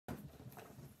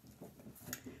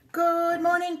Good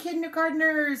morning,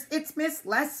 kindergartners. It's Miss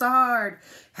Lessard.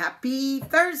 Happy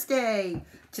Thursday.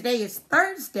 Today is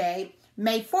Thursday,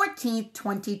 May 14th,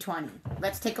 2020.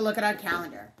 Let's take a look at our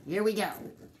calendar. Here we go.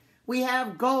 We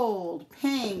have gold,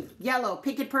 pink, yellow,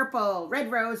 pink and purple,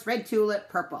 red rose, red tulip,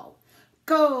 purple.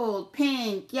 Gold,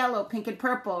 pink, yellow, pink and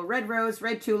purple, red rose,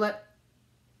 red tulip.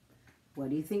 What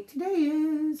do you think today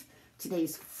is?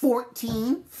 Today's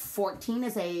 14. 14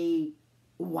 is a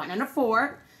 1 and a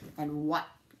 4. And what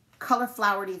color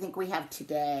flower do you think we have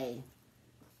today?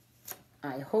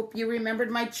 I hope you remembered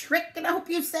my trick, and I hope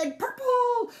you said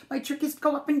purple. My trick is to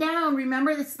go up and down. Remember,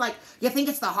 it's like you think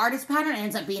it's the hardest pattern, it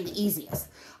ends up being the easiest.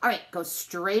 All right, go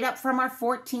straight up from our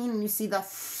 14, and you see the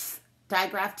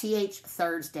digraph TH,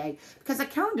 Thursday, because the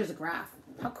calendar's a graph.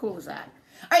 How cool is that?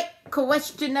 All right,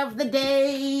 question of the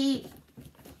day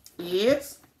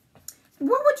is,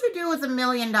 what would you do with $1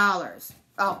 million?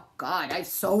 Oh, God, I have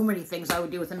so many things I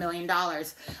would do with $1 million.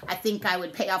 I think I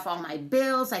would pay off all my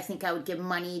bills. I think I would give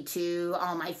money to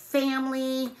all my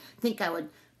family. I think I would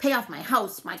pay off my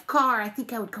house, my car. I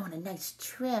think I would go on a nice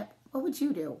trip. What would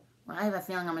you do? Well, I have a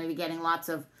feeling I'm going to be getting lots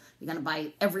of, you're going to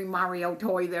buy every Mario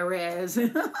toy there is.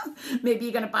 Maybe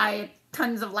you're going to buy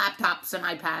tons of laptops and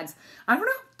iPads. I don't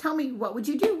know. Tell me, what would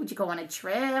you do? Would you go on a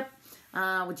trip?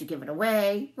 Would you give it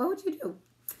away? What would you do?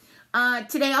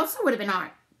 Today also would have been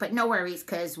art. But no worries,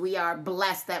 because we are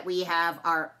blessed that we have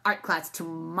our art class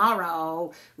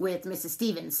tomorrow with Mrs.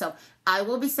 Stevens. So I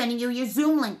will be sending you your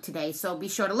Zoom link today, so be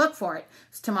sure to look for it.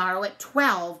 So tomorrow at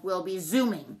 12, we'll be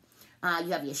Zooming.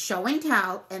 You have your show and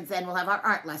tell, and then we'll have our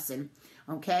art lesson.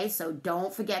 Okay, so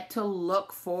don't forget to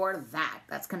look for that.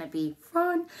 That's going to be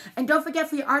fun. And don't forget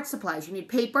for your art supplies, you need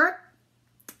paper,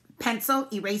 pencil,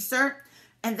 eraser,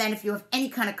 and then if you have any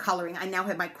kind of coloring, I now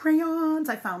have my crayons.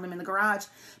 I found them in the garage.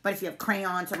 But if you have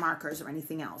crayons or markers or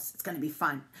anything else, it's going to be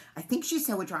fun. I think she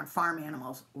said we're drawing farm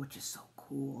animals, which is so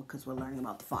cool because we're learning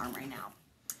about the farm right now.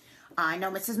 I know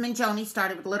Mrs. Minjoni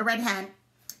started with Little Red Hen,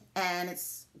 and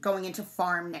it's going into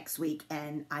farm next week.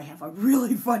 And I have a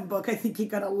really fun book. I think you're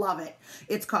going to love it.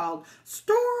 It's called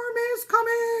Storm is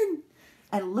Coming.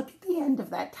 And look at the end of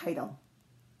that title.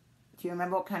 Do you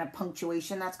remember what kind of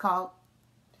punctuation that's called?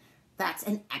 That's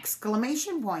an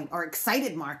exclamation point or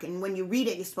excited mark. And when you read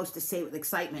it, you're supposed to say it with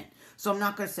excitement. So I'm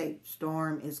not going to say,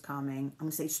 storm is coming. I'm going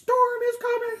to say, storm is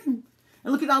coming.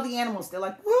 And look at all the animals. They're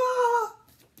like, whoa.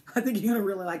 I think you're going to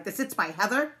really like this. It's by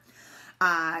Heather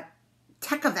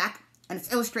Tekovec, and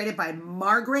it's illustrated by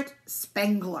Margaret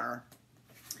Spengler.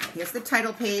 Here's the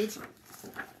title page.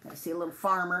 I see a little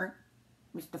farmer.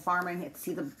 Mr. Farmer, you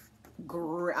see the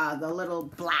little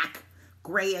black,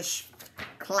 grayish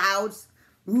clouds.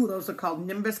 Ooh, those are called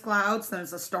nimbus clouds.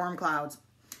 There's the storm clouds.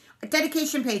 A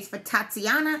dedication page for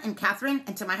Tatiana and Catherine,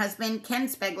 and to my husband, Ken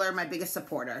Spegler, my biggest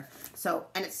supporter. So,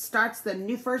 and it starts the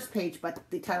new first page, but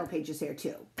the title page is here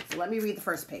too. So let me read the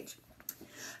first page.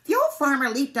 The old farmer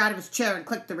leaped out of his chair and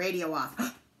clicked the radio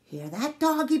off. Hear that,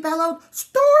 dog? He bellowed.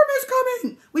 Storm is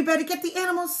coming. We better get the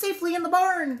animals safely in the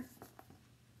barn.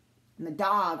 And the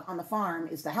dog on the farm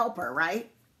is the helper,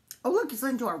 right? Oh, look, he's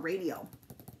listening to our radio.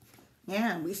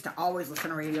 Yeah, we used to always listen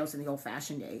to radios in the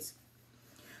old-fashioned days.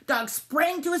 Dog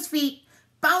sprang to his feet,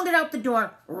 bounded out the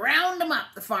door. Round him up,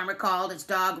 the farmer called. His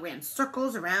dog ran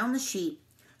circles around the sheep.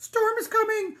 Storm is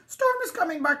coming! Storm is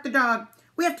coming, barked the dog.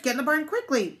 We have to get in the barn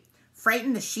quickly.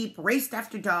 Frightened, the sheep raced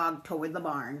after dog toward the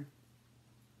barn.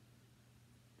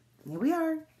 Here we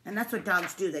are. And that's what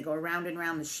dogs do. They go around and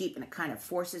around the sheep, and it kind of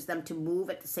forces them to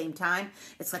move at the same time.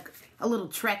 It's like a little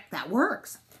trick that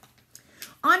works.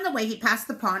 On the way, he passed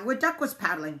the pond where Duck was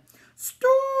paddling.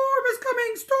 Storm is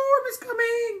coming! Storm is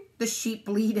coming! The sheep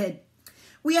bleated.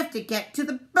 We have to get to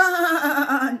the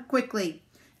barn quickly.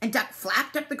 And Duck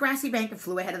flapped up the grassy bank and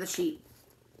flew ahead of the sheep.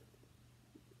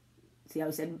 See how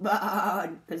he said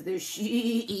barn? Because there's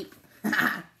sheep.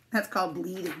 That's called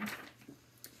bleating.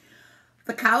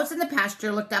 The cows in the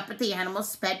pasture looked up at the animals,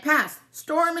 sped past.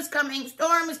 Storm is coming!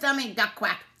 Storm is coming! Duck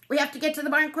quacked. We have to get to the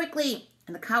barn quickly.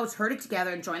 And the cows herded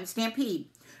together and joined the stampede.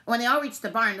 When they all reached the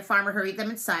barn, the farmer hurried them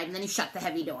inside, and then he shut the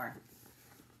heavy door.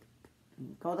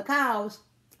 Go the cows.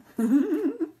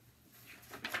 The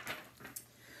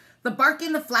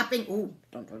barking, the flapping,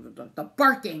 the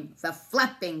barking, the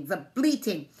flapping, the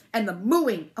bleating, and the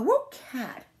mooing awoke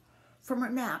Cat from her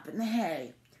nap in the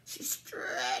hay. She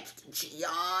stretched, and she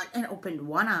yawned, and opened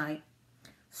one eye.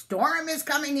 Storm is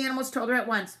coming, the animals told her at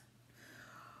once.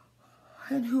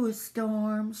 And who is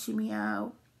Storm? She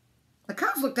meowed. The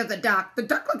cows looked at the duck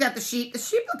looked at the sheep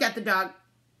looked at the dog.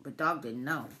 The dog didn't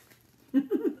know.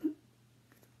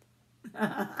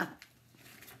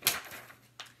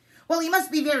 Well, he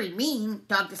must be very mean,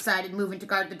 Dog decided, moving to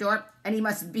guard the door. And he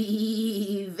must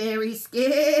be very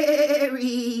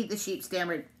scary, the sheep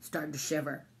stammered, starting to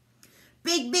shiver.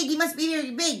 Big, he must be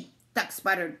very big, Duck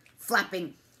sputtered,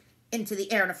 flapping into the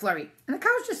air in a flurry. And the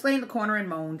cows just lay in the corner and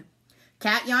moaned.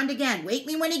 Cat yawned again. Wake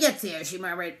me when he gets here, she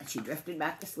murmured, and she drifted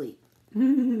back to sleep.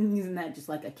 Isn't that just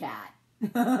like a cat?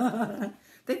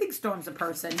 They think Storm's a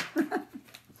person.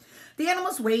 The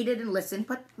animals waited and listened,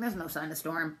 but there's no sign of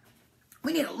Storm.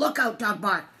 We need a lookout, Dog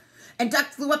barked. And Duck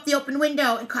flew up the open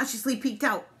window and cautiously peeked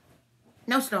out.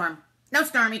 No storm. No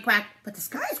storm, he quacked. But the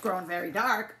sky's growing very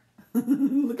dark.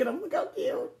 Look at him. Look how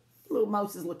cute. Little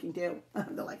mouse is looking too.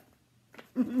 They're like...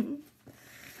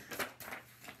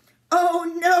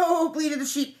 Oh no, bleated the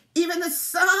sheep. Even the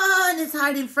sun is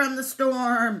hiding from the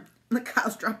storm. The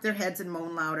cows dropped their heads and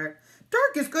moaned louder.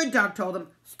 Dark is good, Dog told them.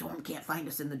 Storm can't find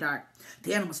us in the dark.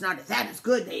 The animals nodded. That is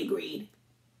good, they agreed.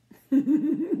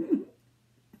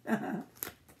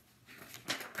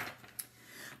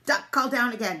 Duck called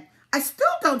down again. I still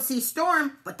don't see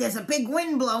Storm, but there's a big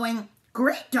wind blowing.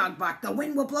 Great, Dog barked. The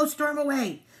wind will blow Storm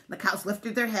away. The cows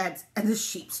lifted their heads, and the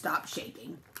sheep stopped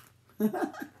shaking. But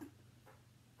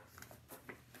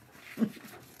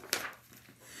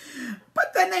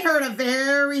then they heard a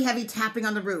very heavy tapping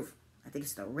on the roof. I think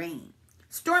it's the rain.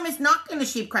 Storm is knocking, the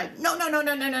sheep cried. No.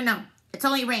 It's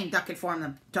only rain, Duck informed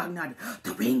them. Dog nodded.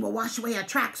 The rain will wash away our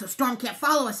tracks so Storm can't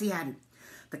follow us, he added.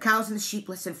 The cows and the sheep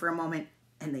listened for a moment,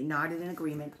 and they nodded in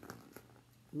agreement.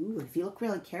 Ooh, if you look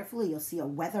really carefully, you'll see a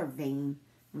weather vane.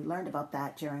 We learned about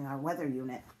that during our weather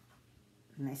unit.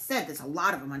 And I said there's a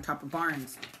lot of them on top of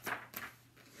barns.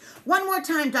 One more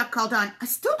time, Duck called on. I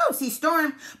still don't see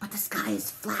Storm, but the sky is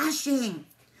flashing.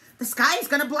 The sky is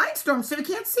going to blind Storm so he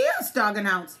can't see us, Dog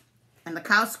announced. And the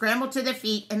cows scrambled to their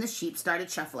feet and the sheep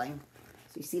started shuffling.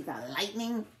 So you see the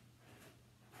lightning,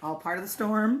 all part of the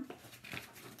storm.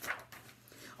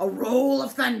 A roll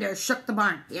of thunder shook the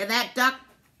barn. Hear that, Duck?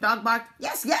 Dog barked.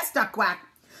 Yes, Duck quacked.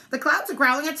 The clouds are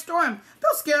growling at Storm.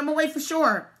 They'll scare him away for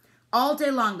sure. All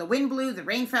day long, the wind blew, the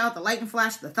rain fell, the lightning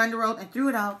flashed, the thunder rolled, and through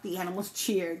it all, the animals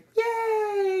cheered.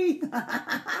 Yay!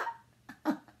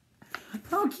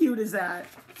 How cute is that?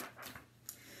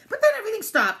 But then everything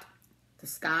stopped. The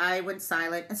sky went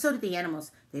silent, and so did the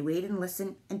animals. They waited and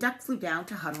listened, and Duck flew down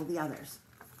to huddle the others.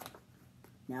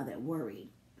 Now they're worried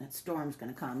that Storm's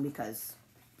going to come because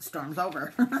the storm's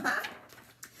over.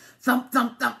 Thump,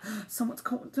 thump, thump. Someone's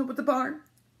going to the barn.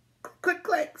 Click,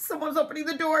 click. Someone's opening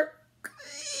the door.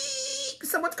 Click.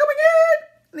 Someone's coming in.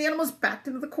 And the animals backed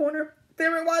into the corner.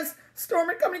 There it was. Storm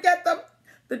had come to get them.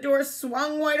 The door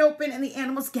swung wide open, and the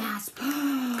animals gasped.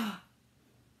 Oh,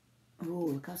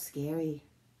 look how scary.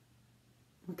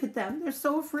 Look at them. They're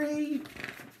so afraid.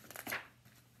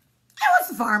 It was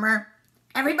the farmer.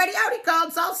 Everybody out, he called.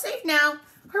 It's all safe now.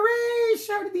 Hooray,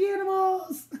 shouted the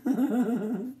animals.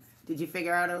 Did you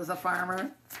figure out it was a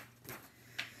farmer?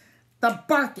 The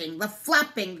barking, the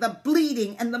flapping, the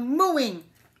bleating, and the mooing.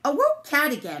 Awoke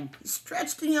Cat again. He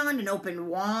stretched and yawned and opened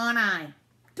one eye.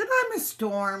 Did I miss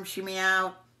Storm? She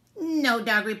meowed. No,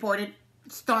 Dog reported.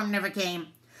 Storm never came.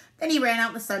 Then he ran out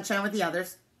in the sunshine with the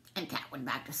others, and Cat went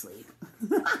back to sleep.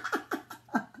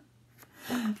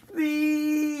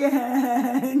 The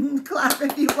end. Clap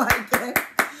if you like it.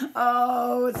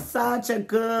 Oh, it's such a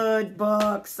good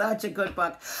book. Such a good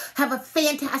book. Have a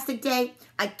fantastic day.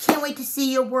 I can't wait to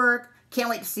see your work. Can't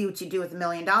wait to see what you do with $1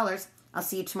 million. I'll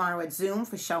see you tomorrow at Zoom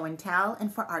for show and tell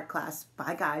and for art class.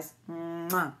 Bye, guys.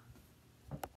 Mwah.